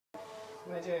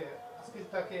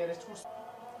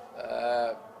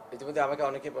ইতিমধ্যে আমাকে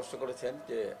অনেকে প্রশ্ন করেছেন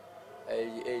যে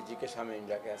এই জিকে শামীম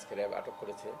যাকে আজকে র্যাব আটক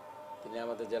করেছে তিনি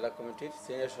আমাদের জেলা কমিটির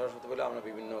সিনিয়র সভাপতি বলে আমরা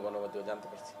বিভিন্ন গণমাধ্যমে জানতে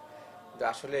পারছি। কিন্তু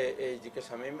আসলে এই জিকে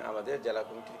শামীম আমাদের জেলা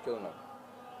কমিটির কেউ নন,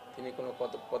 তিনি কোনো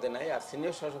পদে নাই। আর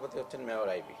সিনিয়র সভাপতি হচ্ছেন মেয়র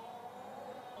আইবি।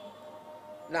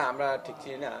 না, আমরা ঠিক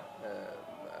চিনি না।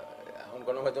 এখন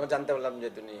গণমাধ্যমে জানতে পারলাম যে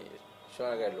তিনি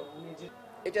সোনারগাঁয়ের লোক।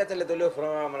 এটা তাহলে দলীয়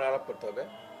ফোরামে আমার আলাপ করতে হবে।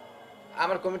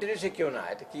 আমার কমিটিরই সে কেউ না,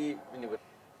 এটা কি নিব।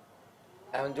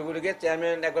 এখন যুবলীগের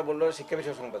চেয়ারম্যান একবার বললো শিক্ষা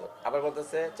বিষয়ক সম্পাদক, আবার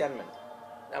বলতেছে চেয়ারম্যান।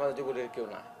 আমাদের যুবলীগের কেউ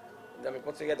না। কিন্তু আমি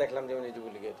পত্রিকায় দেখলাম যে উনি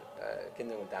যুবলীগের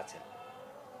কেন্দ্রের মধ্যে আছেন।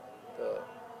 তো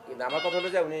কিন্তু আমার কথা হলো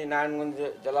যে উনি নারায়ণগঞ্জ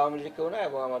জেলা আওয়ামী লীগের কেউ না,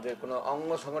 এবং আমাদের কোনো অঙ্গ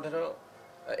সংগঠনেরও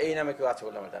এই নামে কেউ আছে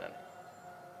বলে আমার জানা নেই।